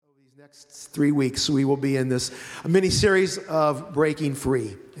Next 3 weeks, we will be in this mini-series of Breaking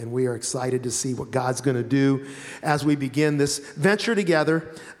Free, and we are excited to see what God's going to do as we begin this venture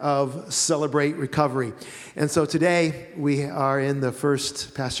together of Celebrate Recovery. And so today, we are in the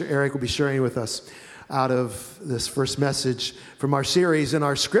first, Pastor Eric will be sharing with us out of this first message from our series, and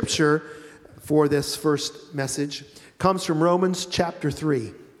our scripture for this first message comes from Romans chapter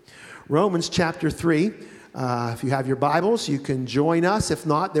 3. Romans chapter 3. If you have your Bibles, you can join us. If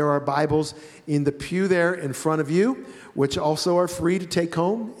not, there are Bibles in the pew there in front of you, which also are free to take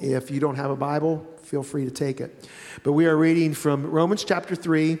home. If you don't have a Bible, feel free to take it. But we are reading from Romans chapter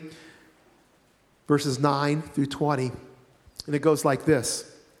 3, verses 9 through 20. And it goes like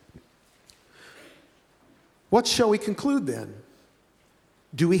this. What shall we conclude then?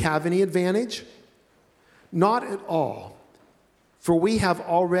 Do we have any advantage? Not at all. For we have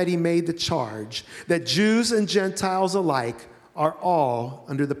already made the charge that Jews and Gentiles alike are all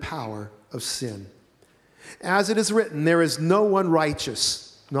under the power of sin. As it is written, there is no one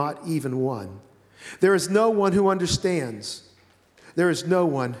righteous, not even one. There is no one who understands. There is no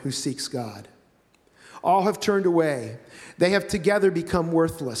one who seeks God. All have turned away. They have together become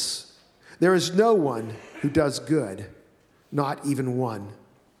worthless. There is no one who does good, not even one.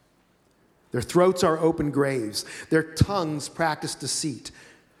 Their throats are open graves. Their tongues practice deceit.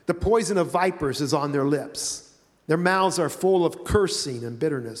 The poison of vipers is on their lips. Their mouths are full of cursing and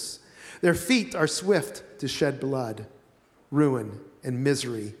bitterness. Their feet are swift to shed blood. Ruin and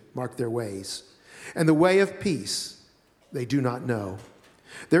misery mark their ways. And the way of peace they do not know.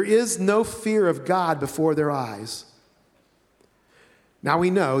 There is no fear of God before their eyes. Now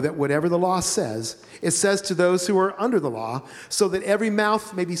we know that whatever the law says, it says to those who are under the law, so that every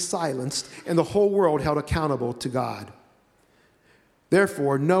mouth may be silenced and the whole world held accountable to God.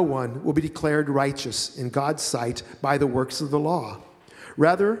 Therefore, no one will be declared righteous in God's sight by the works of the law.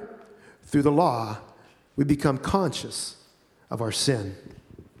 Rather, through the law, we become conscious of our sin.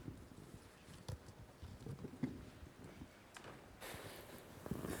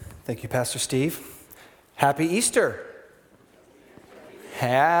 Thank you, Pastor Steve. Happy Easter.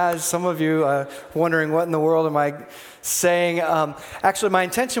 As some of you wondering what in the world am I saying, actually my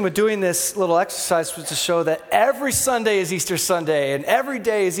intention with doing this little exercise was to show that every Sunday is Easter Sunday and every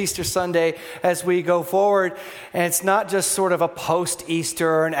day is Easter Sunday as we go forward. And it's not just sort of a post-Easter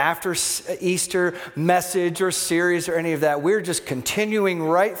or an after-Easter message or series or any of that. We're just continuing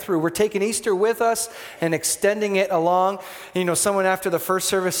right through. We're taking Easter with us and extending it along. You know, someone after the first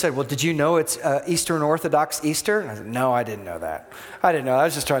service said, well, did you know it's Eastern Orthodox Easter? And I said, no, I didn't know that. I didn't know. I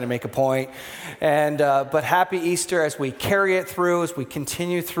was just trying to make a point. And but happy Easter as we carry it through, as we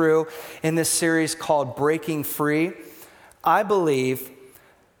continue through in this series called Breaking Free. I believe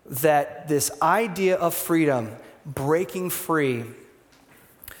that this idea of freedom, breaking free,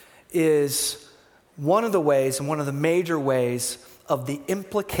 is one of the ways and one of the major ways of the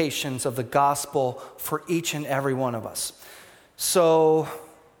implications of the gospel for each and every one of us. So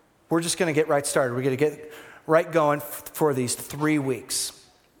we're just going to get right started. We're going to get right going for these 3 weeks.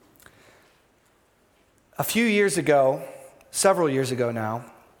 A few years ago, several years ago now,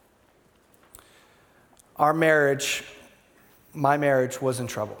 my marriage was in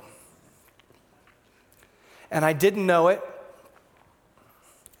trouble. And I didn't know it.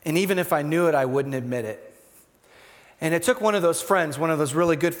 And even if I knew it, I wouldn't admit it. And it took one of those friends, one of those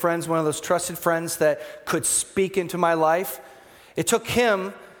really good friends, one of those trusted friends that could speak into my life. It took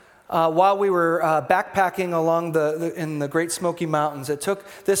him while we were backpacking along in the Great Smoky Mountains. It took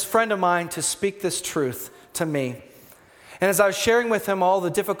this friend of mine to speak this truth to me. And as I was sharing with him all the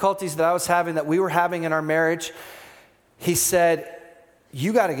difficulties that I was having, that we were having in our marriage, he said,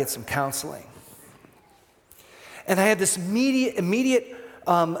 you got to get some counseling. And I had this immediate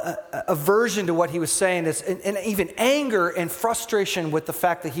aversion to what he was saying, and even anger and frustration with the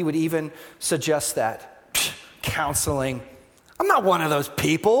fact that he would even suggest that. Counseling. I'm not one of those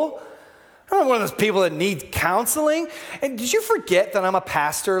people. I'm not one of those people that need counseling. And did you forget that I'm a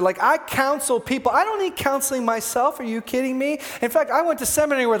pastor? Like, I counsel people. I don't need counseling myself. Are you kidding me? In fact, I went to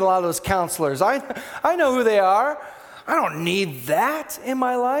seminary with a lot of those counselors. I know who they are. I don't need that in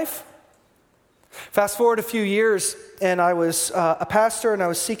my life. Fast forward a few years, and I was a pastor, and I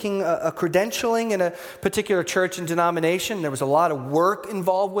was seeking a credentialing in a particular church and denomination. There was a lot of work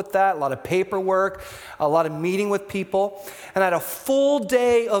involved with that, a lot of paperwork, a lot of meeting with people. And I had a full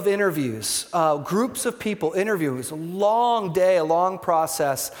day of interviews, groups of people interviewing. It was a long day, a long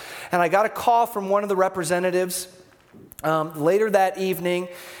process. And I got a call from one of the representatives later that evening,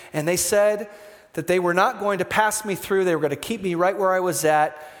 and they said that they were not going to pass me through. They were going to keep me right where I was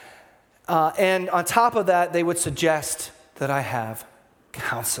at. And on top of that, they would suggest that I have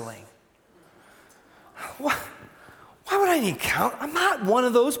counseling. Why would I need counseling? I'm not one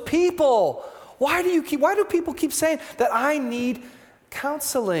of those people. Why do people keep saying that I need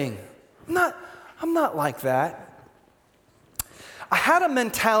counseling? I'm not like that. I had a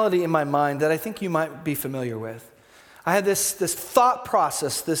mentality in my mind that I think you might be familiar with. I had this thought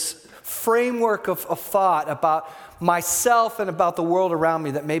process, this framework of thought about myself and about the world around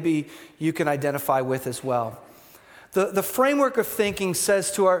me that maybe you can identify with as well. The framework of thinking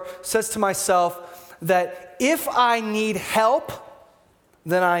says to myself that if I need help,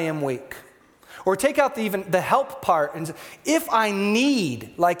 then I am weak. Or take out the help part and if I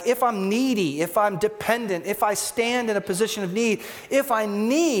need, like if I'm needy, if I'm dependent, if I stand in a position of need, if I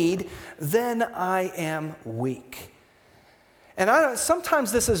need, then I am weak. And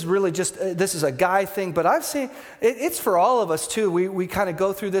sometimes this is really just, this is a guy thing, but I've seen, it's for all of us too. We kind of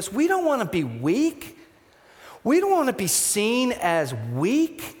go through this. We don't want to be weak. We don't want to be seen as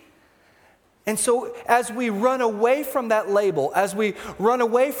weak. And so as we run away from that label, as we run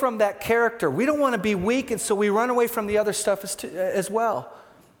away from that character, we don't want to be weak, and so we run away from the other stuff as well.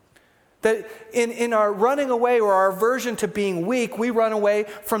 That in our running away or our aversion to being weak, we run away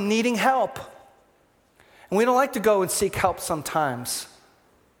from needing help. And we don't like to go and seek help sometimes.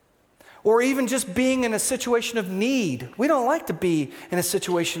 Or even just being in a situation of need. We don't like to be in a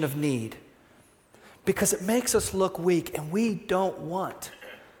situation of need because it makes us look weak, and we don't want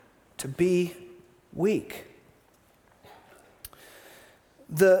to be weak.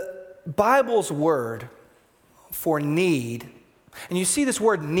 The Bible's word for need, and you see this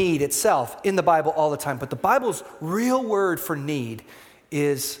word need itself in the Bible all the time, but the Bible's real word for need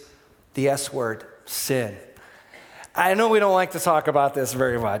is the S word, sin. I know we don't like to talk about this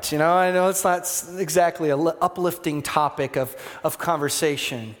very much. I know it's not exactly an uplifting topic of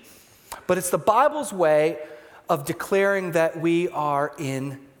conversation, but it's the Bible's way of declaring that we are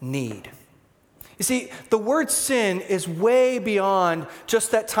in need. You see, the word sin is way beyond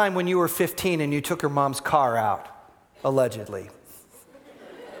just that time when you were 15 and you took your mom's car out, allegedly.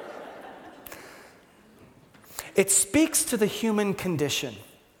 It speaks to the human condition.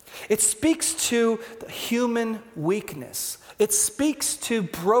 It speaks to the human weakness. It speaks to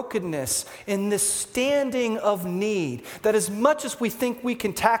brokenness in this standing of need, that as much as we think we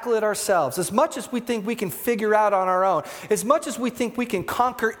can tackle it ourselves, as much as we think we can figure out on our own, as much as we think we can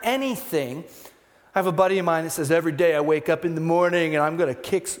conquer anything. I have a buddy of mine that says, every day I wake up in the morning and I'm going to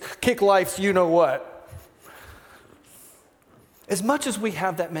kick life's you-know-what. As much as we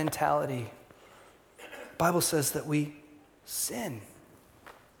have that mentality, the Bible says that we sin,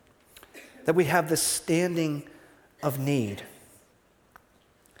 that we have this standing of need.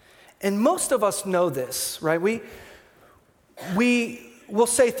 And most of us know this, right? We will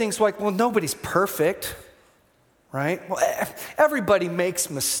say things like, well, nobody's perfect, right? Well, everybody makes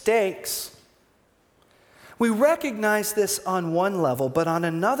mistakes. We recognize this on one level, but on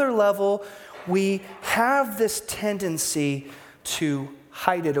another level, we have this tendency to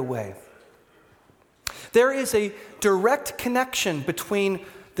hide it away. There is a direct connection between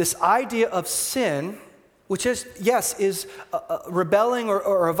this idea of sin, which is rebelling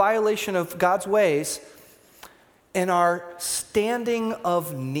or a violation of God's ways, and our standing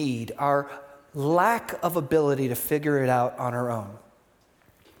of need, our lack of ability to figure it out on our own.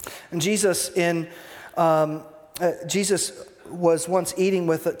 And Jesus was once eating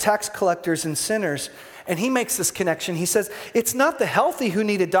with tax collectors and sinners, and he makes this connection. He says, it's not the healthy who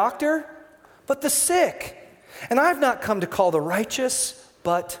need a doctor, but the sick. And I've not come to call the righteous,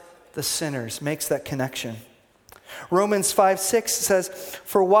 but the sinners. Makes that connection. Romans 5:6 says,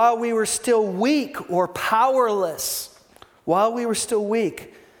 for while we were still weak or powerless,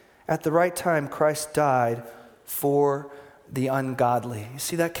 at the right time Christ died for the ungodly. You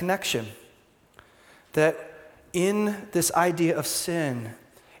see that connection? That in this idea of sin,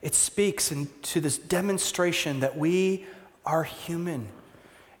 it speaks to this demonstration that we are human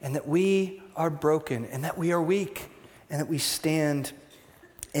and that we are broken and that we are weak and that we stand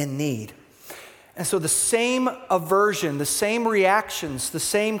in need. And so the same aversion, the same reactions, the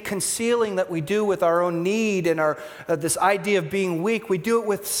same concealing that we do with our own need and our this idea of being weak, we do it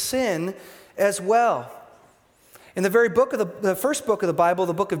with sin as well. In the very book of the first book of the Bible,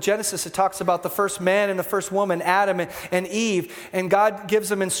 the book of Genesis, it talks about the first man and the first woman, Adam and Eve, and God gives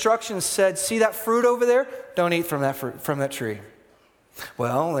them instructions, said, see that fruit over there? Don't eat from that tree.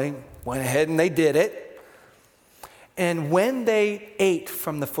 Well, they went ahead and they did it. And when they ate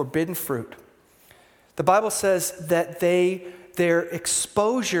from the forbidden fruit, the Bible says that their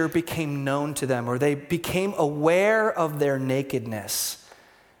exposure became known to them, or they became aware of their nakedness.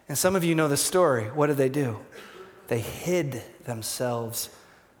 And some of you know the story. What did they do? they hid themselves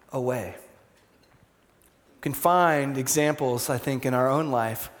away. You can find examples, I think, in our own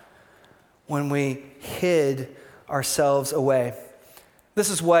life when we hid ourselves away. This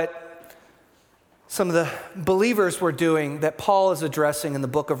is what some of the believers were doing that Paul is addressing in the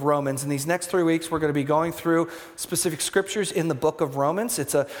book of Romans. In these next 3 weeks, we're going to be going through specific scriptures in the book of Romans.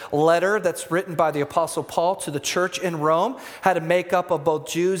 It's a letter that's written by the Apostle Paul to the church in Rome, had a makeup of both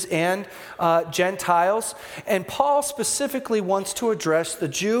Jews and Gentiles. And Paul specifically wants to address the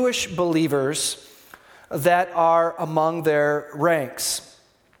Jewish believers that are among their ranks.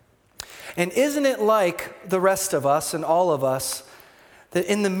 And isn't it like the rest of us and all of us, that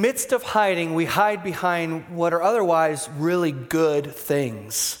in the midst of hiding, we hide behind what are otherwise really good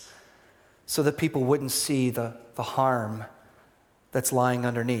things so that people wouldn't see the harm that's lying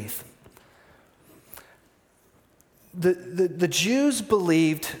underneath? The Jews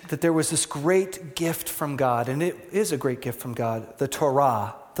believed that there was this great gift from God, and it is a great gift from God, the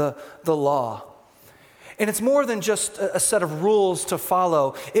Torah, the law. And it's more than just a set of rules to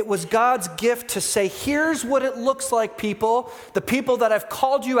follow. It was God's gift to say, here's what it looks like, people. The people that I've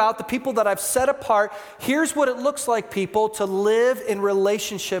called you out, the people that I've set apart, here's what it looks like, people, to live in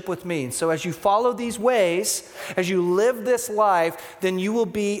relationship with me. And so as you follow these ways, as you live this life, then you will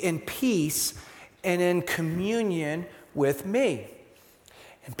be in peace and in communion with me.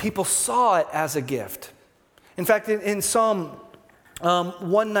 And people saw it as a gift. In fact, in Psalm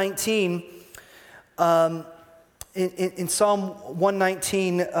 119, in Psalm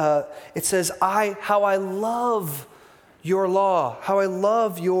 119, it says, how I love your law, how I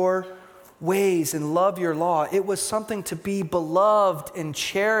love your ways and love your law. It was something to be beloved and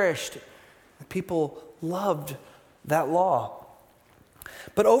cherished. People loved that law.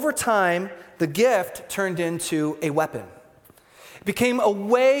 But over time, the gift turned into a weapon. It became a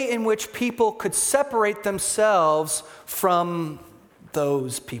way in which people could separate themselves from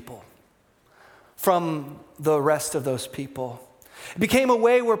those people, from the rest of those people. It became a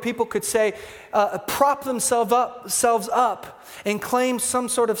way where people could say, prop themselves up and claim some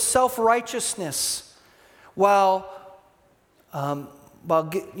sort of self-righteousness while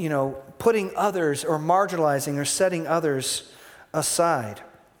putting others or marginalizing or setting others aside.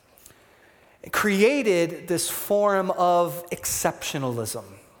 It created this form of exceptionalism.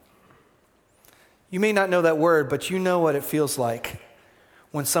 You may not know that word, but you know what it feels like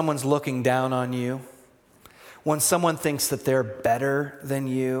when someone's looking down on you, when someone thinks that they're better than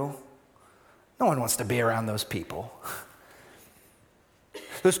you. No one wants to be around those people.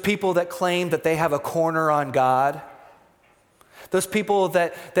 Those people that claim that they have a corner on God. Those people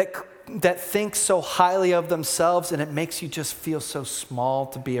that think so highly of themselves, and it makes you just feel so small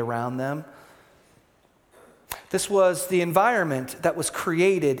to be around them. This was the environment that was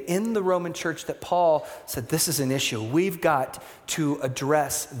created in the Roman church that Paul said, this is an issue. We've got to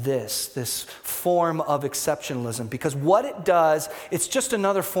address this form of exceptionalism, because what it does, it's just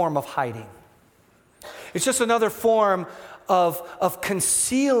another form of hiding. It's just another form of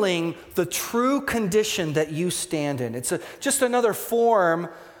concealing the true condition that you stand in. It's just another form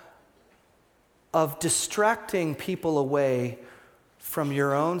of distracting people away from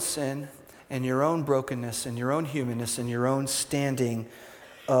your own sin and your own brokenness and your own humanness and your own standing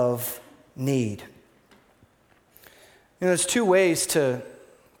of need. You know, there's two ways to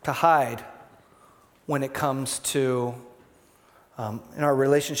hide when it comes to in our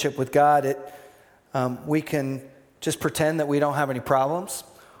relationship with God. We can just pretend that we don't have any problems,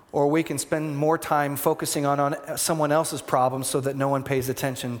 or we can spend more time focusing on someone else's problems so that no one pays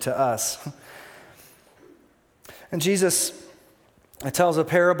attention to us. And Jesus tells a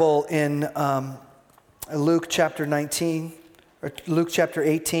parable in Luke chapter 19, or Luke chapter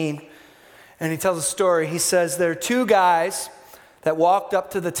 18, and he tells a story. He says there are two guys that walked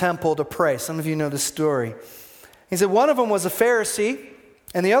up to the temple to pray. Some of you know this story. He said one of them was a Pharisee,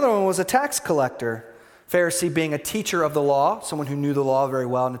 and the other one was a tax collector. Pharisee being a teacher of the law, someone who knew the law very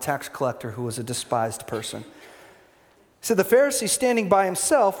well, and a tax collector who was a despised person. He said the Pharisee, standing by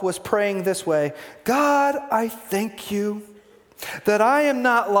himself, was praying this way: God, I thank you that I am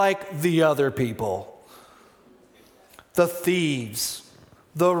not like the other people, the thieves,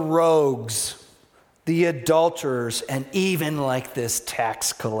 the rogues, the adulterers, and even like this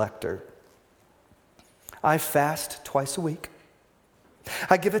tax collector. I fast twice a week.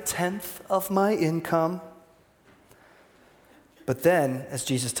 I give 1/10 of my income. But then, as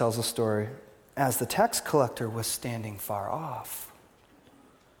Jesus tells the story, as the tax collector was standing far off,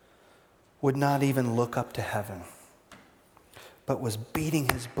 would not even look up to heaven, but was beating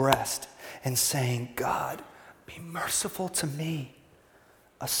his breast and saying, God, be merciful to me,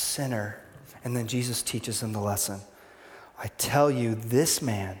 a sinner. And then Jesus teaches them the lesson. I tell you, this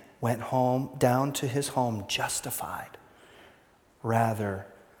man went down to his home justified rather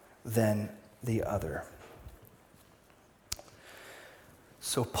than the other.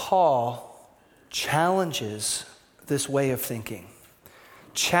 So Paul challenges this way of thinking,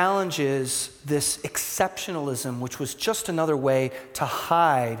 challenges this exceptionalism, which was just another way to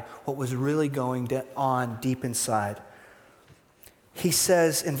hide what was really going on deep inside. He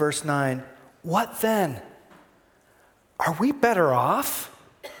says in verse 9, "What then? Are we better off?"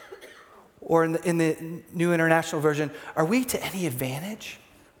 Or in the New International Version, "Are we to any advantage?"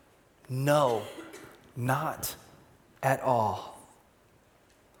 No, not at all.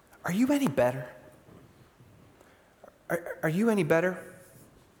 Are you any better? Are you any better?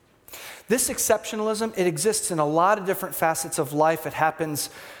 This exceptionalism, it exists in a lot of different facets of life. It happens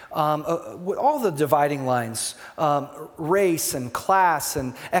with all the dividing lines, race and class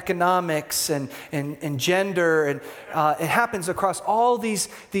and economics and gender. And it happens across all these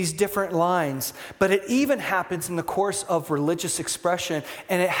different lines. But it even happens in the course of religious expression.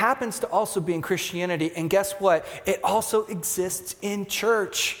 And it happens to also be in Christianity. And guess what? It also exists in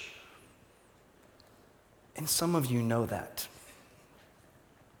church. And some of you know that.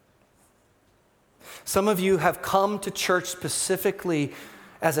 Some of you have come to church specifically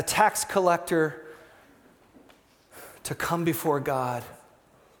as a tax collector to come before God,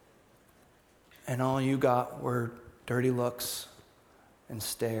 and all you got were dirty looks and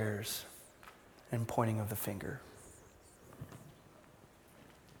stares and pointing of the finger.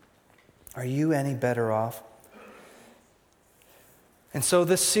 Are you any better off? And so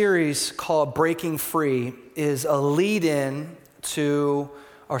this series called Breaking Free is a lead-in to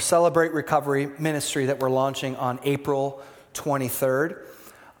our Celebrate Recovery ministry that we're launching on April 23rd.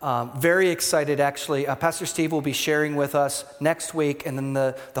 Very excited, actually. Pastor Steve will be sharing with us next week, and then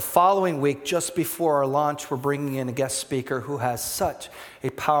the following week, just before our launch, we're bringing in a guest speaker who has such a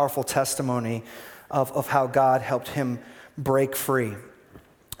powerful testimony of how God helped him break free.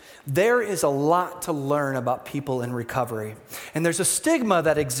 There is a lot to learn about people in recovery. And there's a stigma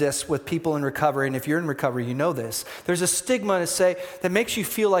that exists with people in recovery. And if you're in recovery, you know this. There's a stigma to say that makes you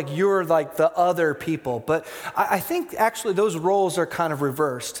feel like you're like the other people. But I think actually those roles are kind of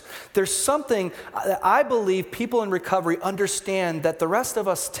reversed. There's something that I believe people in recovery understand that the rest of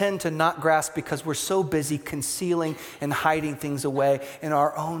us tend to not grasp because we're so busy concealing and hiding things away in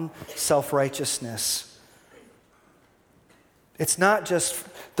our own self-righteousness. It's not just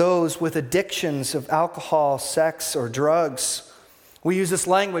those with addictions of alcohol, sex, or drugs. We use this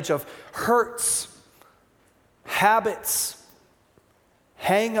language of hurts, habits,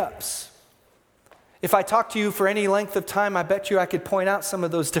 hang-ups. If I talk to you for any length of time, I bet you I could point out some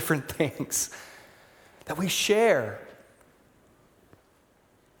of those different things that we share.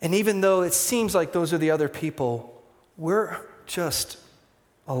 And even though it seems like those are the other people, we're just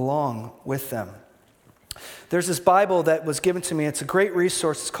along with them. There's this Bible that was given to me. It's a great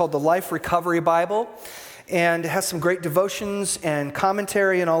resource. It's called the Life Recovery Bible. And it has some great devotions and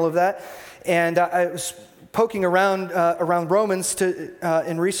commentary and all of that. And I was poking around Romans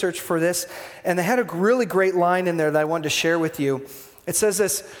in research for this. And they had a really great line in there that I wanted to share with you. It says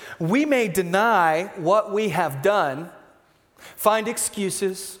this: "We may deny what we have done, find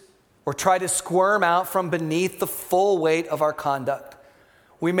excuses, or try to squirm out from beneath the full weight of our conduct.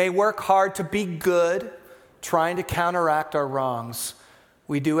 We may work hard to be good, trying to counteract our wrongs.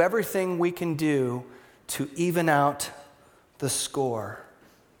 We do everything we can do to even out the score."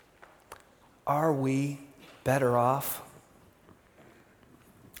 Are we better off?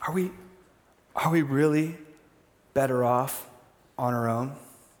 Are we really better off on our own?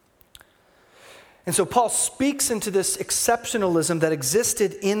 And so Paul speaks into this exceptionalism that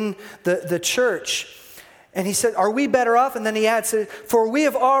existed in the church. And he said, are we better off? And then he adds, "For we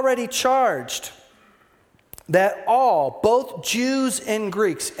have already charged that all, both Jews and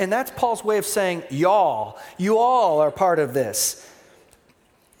Greeks," and that's Paul's way of saying y'all, you all are part of this,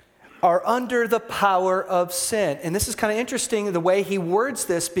 "are under the power of sin." And this is kind of interesting the way he words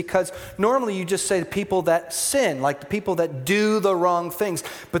this, because normally you just say the people that sin, like the people that do the wrong things.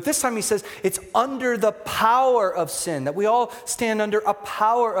 But this time he says it's under the power of sin, that we all stand under a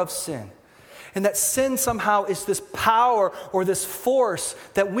power of sin. And that sin somehow is this power or this force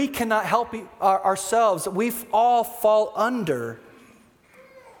that we cannot help ourselves, that we all fall under.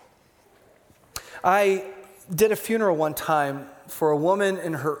 I did a funeral one time for a woman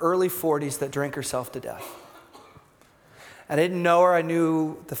in her early 40s that drank herself to death. I didn't know her. I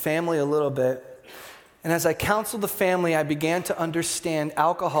knew the family a little bit. And as I counseled the family, I began to understand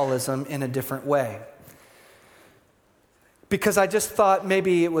alcoholism in a different way. Because I just thought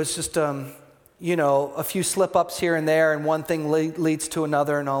maybe it was just a few slip-ups here and there, and one thing leads to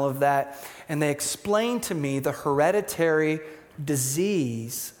another and all of that. And they explained to me the hereditary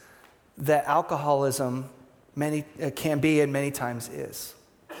disease that alcoholism can be and many times is.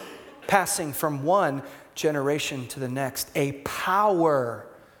 Passing from one generation to the next, a power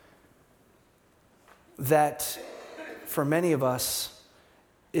that for many of us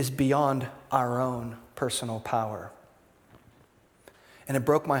is beyond our own personal power. And it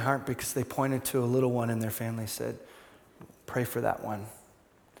broke my heart because they pointed to a little one in their family, said, pray for that one,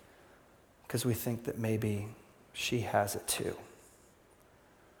 because we think that maybe she has it too.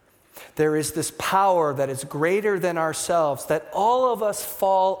 There is this power that is greater than ourselves that all of us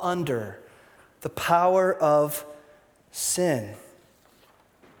fall under, the power of sin.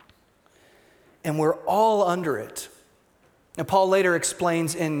 And we're all under it. And Paul later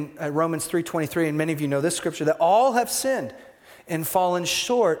explains in Romans 3:23, and many of you know this scripture, that all have sinned and fallen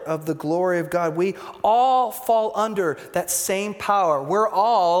short of the glory of God. We all fall under that same power. We're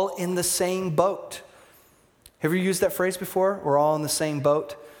all in the same boat. Have you used that phrase before? We're all in the same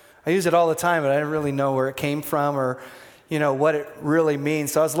boat. I use it all the time, but I don't really know where it came from or what it really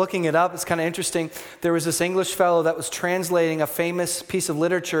means. So I was looking it up. It's kind of interesting. There was this English fellow that was translating a famous piece of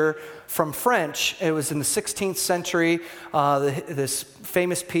literature from French. It was in the 16th century, this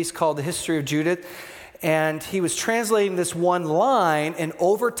famous piece called The History of Judith. And he was translating this one line, and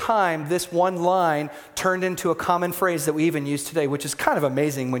over time, this one line turned into a common phrase that we even use today, which is kind of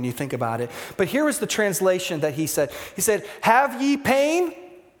amazing when you think about it. But here was the translation that he said. He said, "Have ye pain?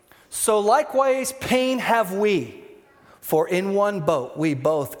 So likewise pain have we. For in one boat we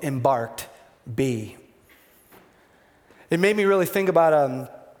both embarked be." It made me really think about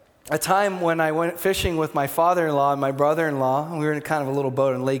a time when I went fishing with my father-in-law and my brother-in-law. And we were in kind of a little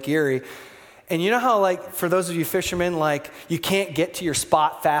boat in Lake Erie. And you know how, for those of you fishermen, you can't get to your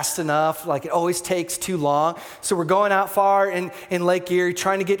spot fast enough? It always takes too long. So we're going out far in Lake Erie,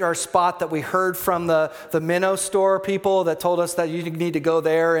 trying to get to our spot that we heard from the minnow store people that told us that you need to go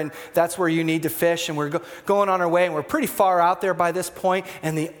there, and that's where you need to fish. And we're going on our way, and we're pretty far out there by this point,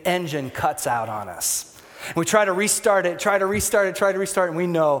 and the engine cuts out on us. And we try to restart it, and we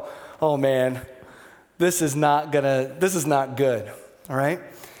know, oh man, this is not good, all right?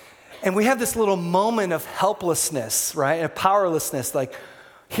 And we have this little moment of helplessness, right? Of powerlessness.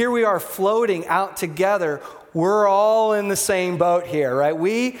 Here we are floating out together. We're all in the same boat here, right?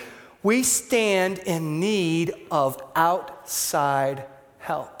 We stand in need of outside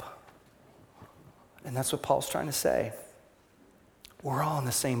help. And that's what Paul's trying to say. We're all in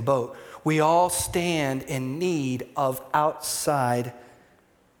the same boat. We all stand in need of outside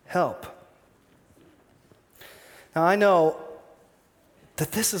help. Now, I know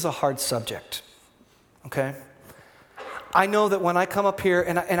that this is a hard subject, okay? I know that when I come up here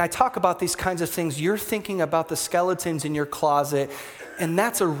and I talk about these kinds of things, you're thinking about the skeletons in your closet, and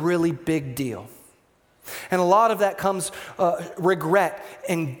that's a really big deal. And a lot of that comes regret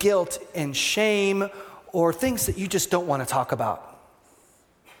and guilt and shame, or things that you just don't want to talk about.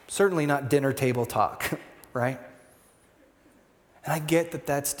 Certainly not dinner table talk, right? And I get that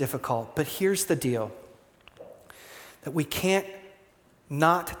that's difficult, but here's the deal, that we can't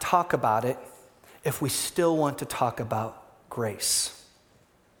not talk about it if we still want to talk about grace.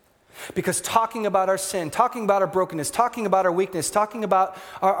 Because talking about our sin, talking about our brokenness, talking about our weakness, talking about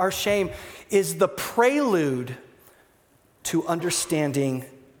our shame is the prelude to understanding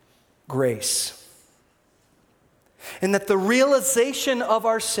grace. And that the realization of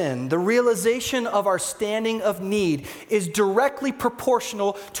our sin, the realization of our standing of need is directly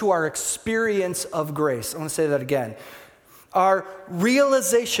proportional to our experience of grace. I want to say that again. Our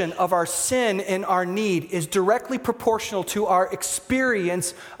realization of our sin and our need is directly proportional to our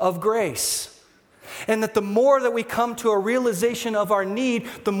experience of grace. And that the more that we come to a realization of our need,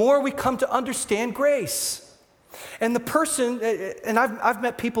 the more we come to understand grace. And the person, and I've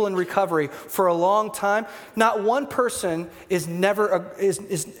met people in recovery for a long time, not one person is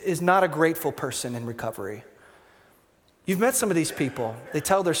not a grateful person in recovery. You've met some of these people. They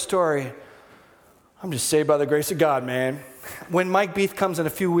tell their story. I'm just saved by the grace of God, man. When Mike Beath comes in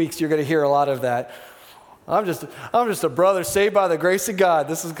a few weeks, you're going to hear a lot of that. I'm just a brother saved by the grace of God.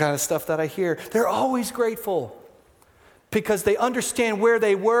 This is the kind of stuff that I hear. They're always grateful because they understand where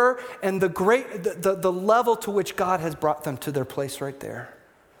they were and the level to which God has brought them to their place right there.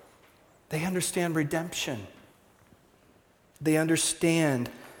 They understand redemption. They understand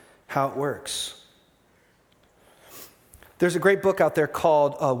how it works. There's a great book out there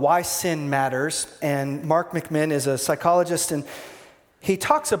called Why Sin Matters, and Mark McMinn is a psychologist, and he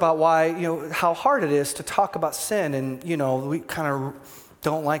talks about why, how hard it is to talk about sin, and, we kind of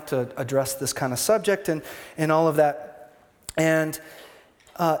don't like to address this kind of subject and all of that. And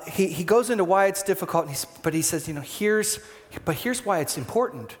he goes into why it's difficult, but he says, here's why it's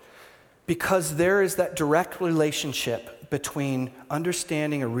important. Because there is that direct relationship between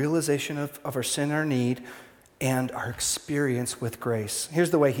understanding a realization of our sin and our need and our experience with grace.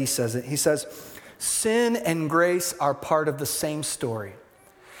 Here's the way he says it. He says, sin and grace are part of the same story.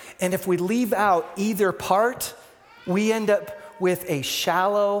 And if we leave out either part, we end up with a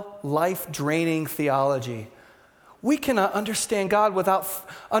shallow, life-draining theology. We cannot understand God without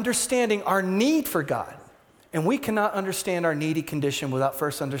understanding our need for God. And we cannot understand our needy condition without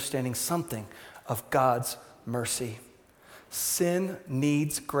first understanding something of God's mercy. Sin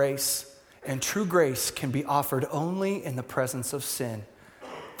needs grace, and true grace can be offered only in the presence of sin.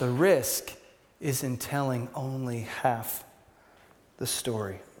 The risk is in telling only half the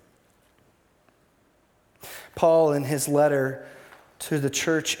story. Paul, in his letter to the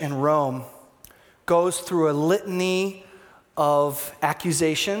church in Rome, goes through a litany of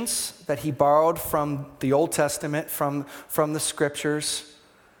accusations that he borrowed from the Old Testament, from the scriptures.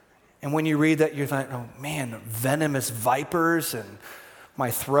 And when you read that, you're like, oh man, venomous vipers and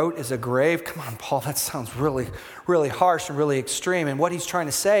my throat is a grave. Come on, Paul, that sounds really, really harsh and really extreme. And what he's trying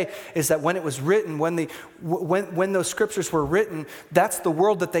to say is that when it was written, when those scriptures were written, that's the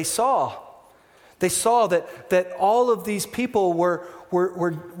world that they saw. They saw that all of these people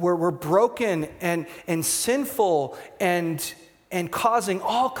were broken and sinful and causing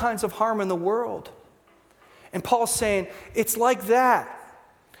all kinds of harm in the world. And Paul's saying it's like that.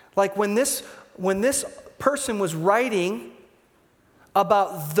 Like when this person was writing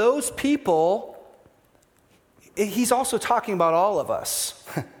about those people, he's also talking about all of us.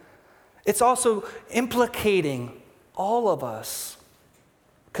 It's also implicating all of us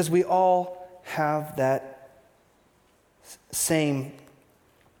because we all have that same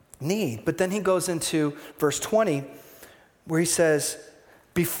need. But then he goes into verse 20 where he says,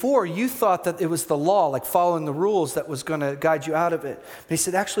 before you thought that it was the law, like following the rules, that was going to guide you out of it. But he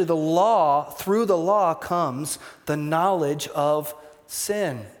said, actually the law, through the law comes the knowledge of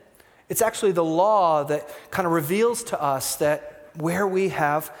sin. It's actually the law that kind of reveals to us that where we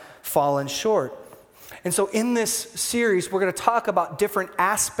have fallen short. And so in this series, we're going to talk about different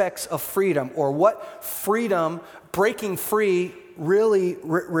aspects of freedom, or what freedom, breaking free, really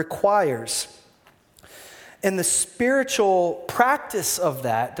requires. And the spiritual practice of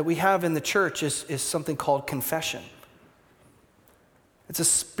that we have in the church is something called confession. It's a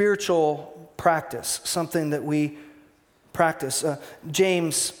spiritual practice, something that we practice.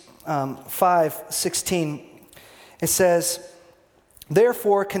 James 5:16, it says,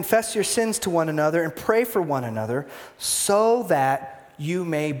 therefore, confess your sins to one another and pray for one another so that you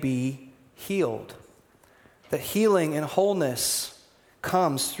may be healed. That healing and wholeness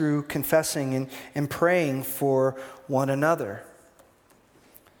comes through confessing and praying for one another.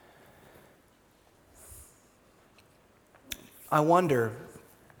 I wonder,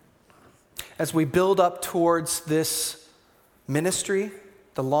 as we build up towards this ministry,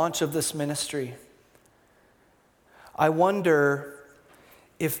 the launch of this ministry, I wonder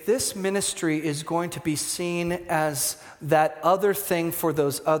if this ministry is going to be seen as that other thing for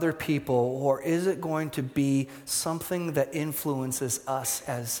those other people, or is it going to be something that influences us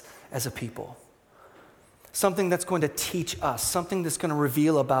as a people? Something that's going to teach us, something that's going to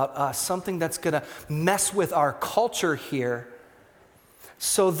reveal about us, something that's going to mess with our culture here,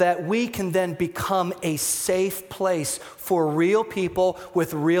 so that we can then become a safe place for real people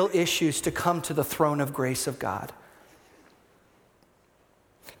with real issues to come to the throne of grace of God.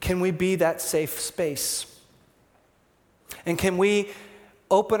 Can we be that safe space? And can we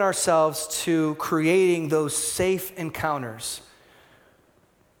open ourselves to creating those safe encounters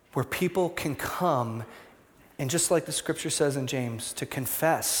where people can come and, just like the scripture says in James, to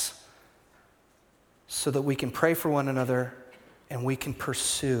confess so that we can pray for one another and we can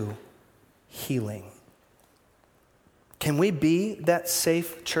pursue healing? Can we be that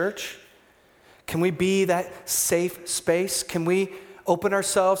safe church? Can we be that safe space? Can we open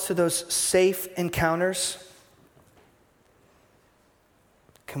ourselves to those safe encounters?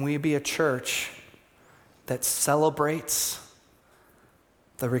 Can we be a church that celebrates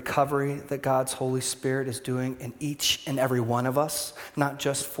the recovery that God's Holy Spirit is doing in each and every one of us, not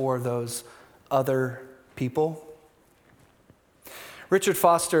just for those other people? Richard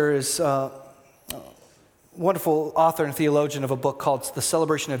Foster is a wonderful author and theologian of a book called The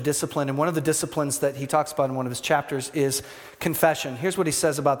Celebration of Discipline. And one of the disciplines that he talks about in one of his chapters is confession. Here's what he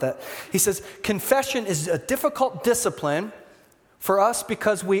says about that. He says, confession is a difficult discipline for us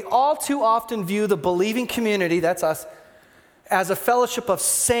because we all too often view the believing community, that's us, as a fellowship of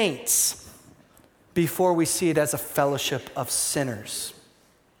saints before we see it as a fellowship of sinners.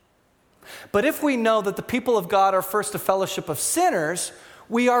 But if we know that the people of God are first a fellowship of sinners,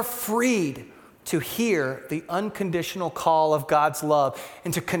 we are freed to hear the unconditional call of God's love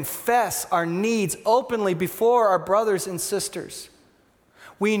and to confess our needs openly before our brothers and sisters.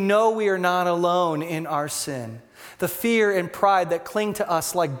 We know we are not alone in our sin. The fear and pride that cling to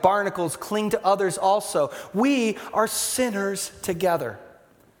us like barnacles cling to others also. We are sinners together.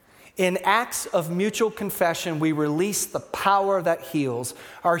 In acts of mutual confession, we release the power that heals.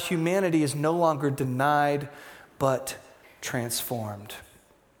 Our humanity is no longer denied, but transformed.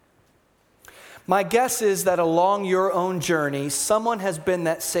 My guess is that along your own journey, someone has been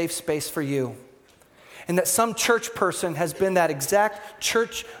that safe space for you. And that some church person has been that exact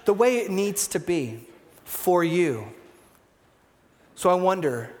church the way it needs to be for you. So I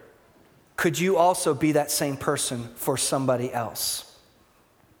wonder, could you also be that same person for somebody else?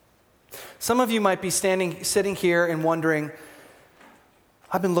 Some of you might be sitting here and wondering,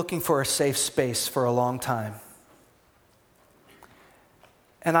 I've been looking for a safe space for a long time.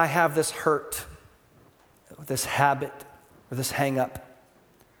 And I have this hurt, this habit, or this hang-up.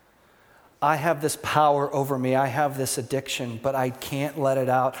 I have this power over me. I have this addiction, but I can't let it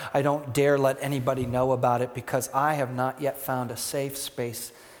out. I don't dare let anybody know about it because I have not yet found a safe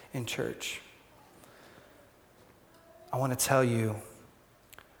space in church. I want to tell you,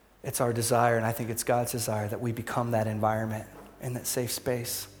 it's our desire, and I think it's God's desire, that we become that environment and that safe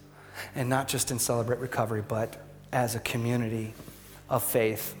space. And not just in Celebrate Recovery, but as a community of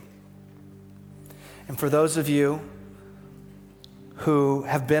faith. And for those of you who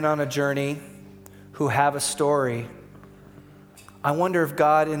have been on a journey, who have a story, I wonder if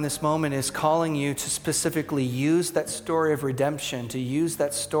God in this moment is calling you to specifically use that story of redemption, to use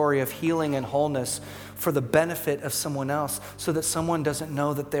that story of healing and wholeness for the benefit of someone else, so that someone doesn't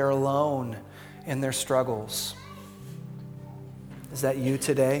know that they're alone in their struggles. Is that you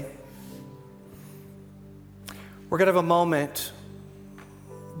today? We're going to have a moment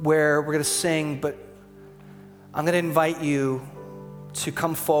where we're going to sing, but I'm going to invite you to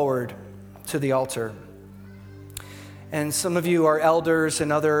come forward to the altar. And some of you are elders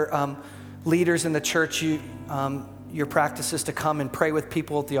and other leaders in the church. Your practice is to come and pray with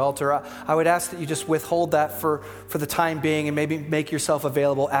people at the altar. I would ask that you just withhold that for the time being and maybe make yourself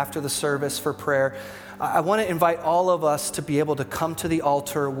available after the service for prayer. I want to invite all of us to be able to come to the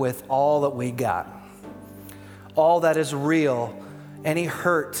altar with all that we got. All that is real, any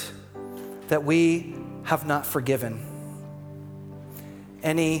hurt that we have not forgiven,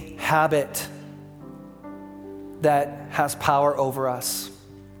 any habit that has power over us,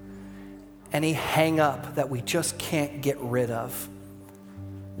 any hang up that we just can't get rid of.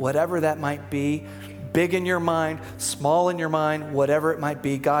 Whatever that might be, big in your mind, small in your mind, whatever it might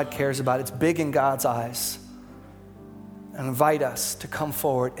be, God cares about it. It's big in God's eyes. And invite us to come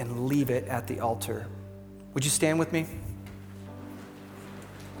forward and leave it at the altar. Would you stand with me?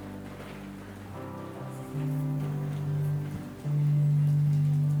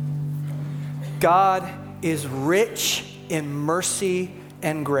 God is rich in mercy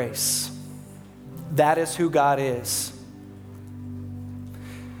and grace. That is who God is.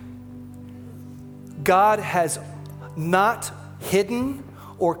 God has not hidden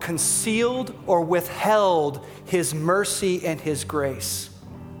or concealed or withheld his mercy and his grace.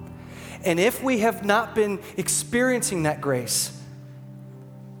 And if we have not been experiencing that grace,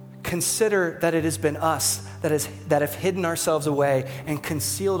 consider that it has been us that have hidden ourselves away and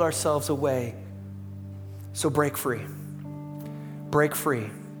concealed ourselves away. So break free. Break free.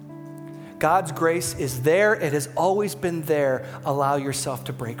 God's grace is there. It has always been there. Allow yourself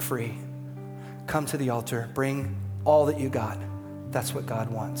to break free. Come to the altar. Bring all that you got. That's what God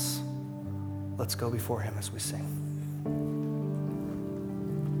wants. Let's go before him as we sing.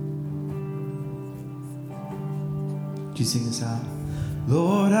 Would you sing this out?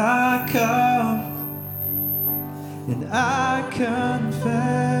 Lord, I come and I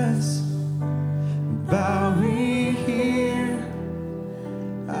confess, bowing here,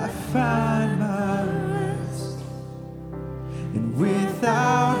 I find my rest, and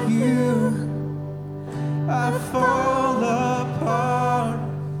without you, I fall apart.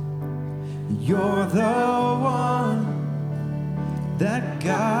 You're the one that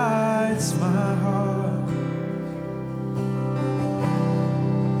guides my heart.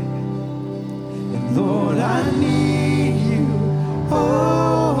 And Lord, I need you.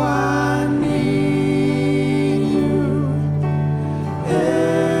 Oh, I need you.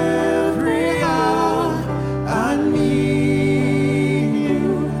 Every hour I need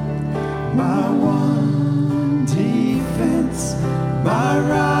you. My one defense,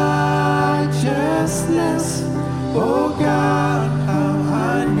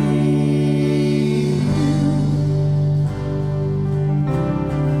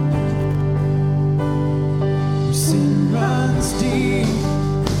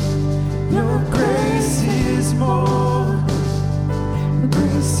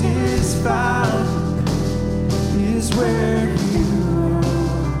 is where you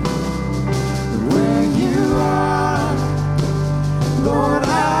are. Lord,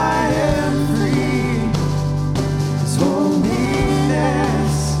 I am free. His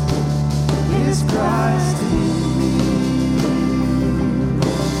holiness is Christ in me.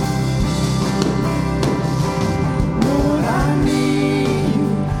 Lord, I need you.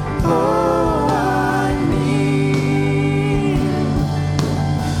 Oh, I need you.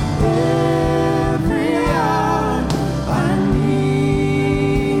 Every hour I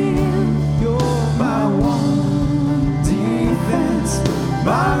need you. You're my one defense,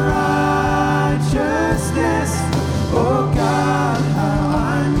 my righteousness. Oh God, how I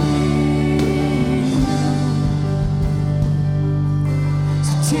need you.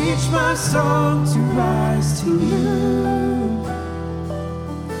 So teach my soul to rise to you.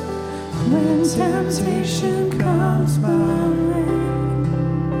 When temptation comes my way,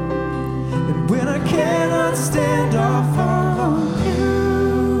 and when I cannot stand, I'll fall on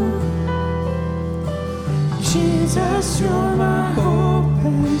you. Jesus, you're my hope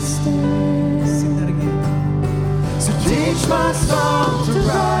and stay. Sing that again. So teach my soul to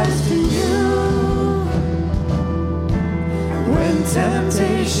rise to you. When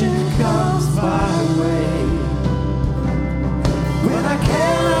temptation comes my way, when I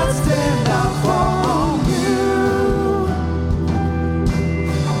cannot stand, I'll fall on you.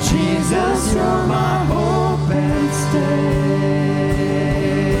 Jesus, you're my hope and stay.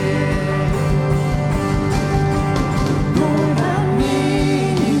 Lord, I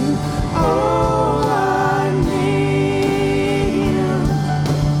need you. Oh, I need you.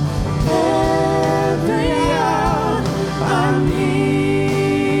 Every hour I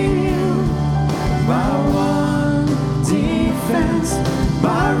need you. My one defense,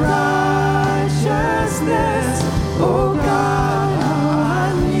 my righteousness. Oh God, how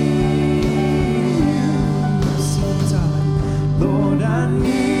I need you. Sing it, darling. Lord, I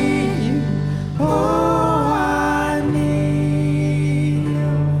need you. Oh, I need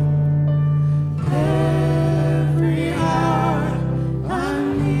you. Every hour I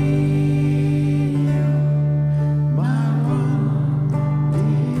need you. My one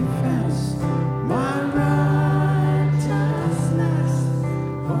defense, my righteousness.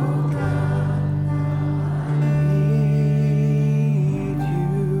 Oh God, I need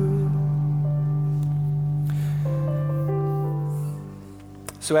you.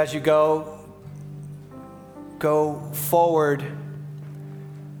 So as you go forward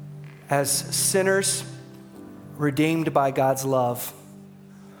as sinners redeemed by God's love.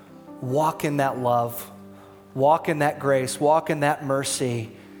 Walk in that love. Walk in that grace. Walk in that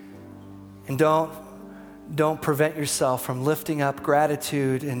mercy. And don't prevent yourself from lifting up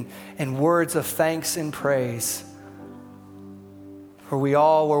gratitude and words of thanks and praise. For we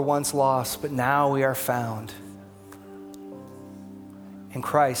all were once lost, but now we are found. And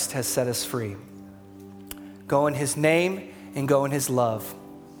Christ has set us free. Go in his name and go in his love.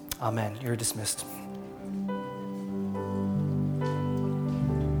 Amen. You're dismissed.